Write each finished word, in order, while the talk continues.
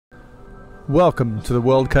Welcome to the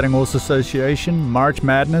World Cutting Horse Association March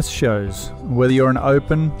Madness shows. Whether you're an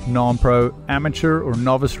open, non-pro, amateur or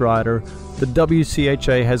novice rider, the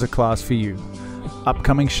WCHA has a class for you.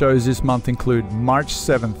 Upcoming shows this month include March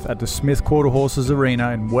 7th at the Smith Quarter Horses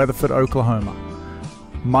Arena in Weatherford, Oklahoma.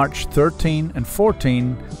 March 13 and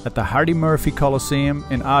 14 at the Hardy Murphy Coliseum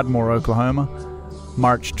in Ardmore, Oklahoma.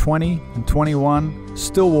 March 20 and 21,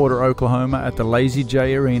 Stillwater, Oklahoma at the Lazy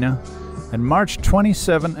J Arena. And March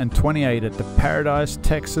 27 and 28 at the Paradise,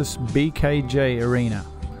 Texas BKJ Arena.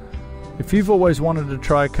 If you've always wanted to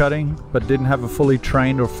try cutting but didn't have a fully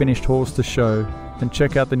trained or finished horse to show, then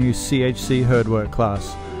check out the new CHC Herd Work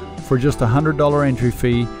Class. For just a $100 entry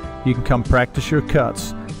fee, you can come practice your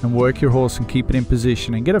cuts and work your horse and keep it in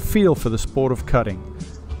position and get a feel for the sport of cutting.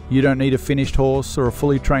 You don't need a finished horse or a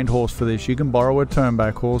fully trained horse for this. You can borrow a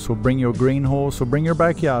turnback horse or bring your green horse or bring your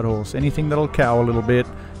backyard horse, anything that'll cow a little bit,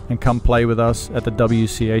 and come play with us at the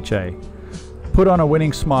WCHA. Put on a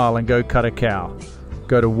winning smile and go cut a cow.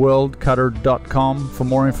 Go to worldcutter.com for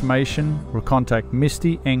more information or contact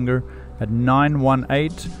Misty Enger at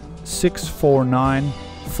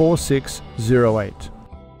 918-649-4608.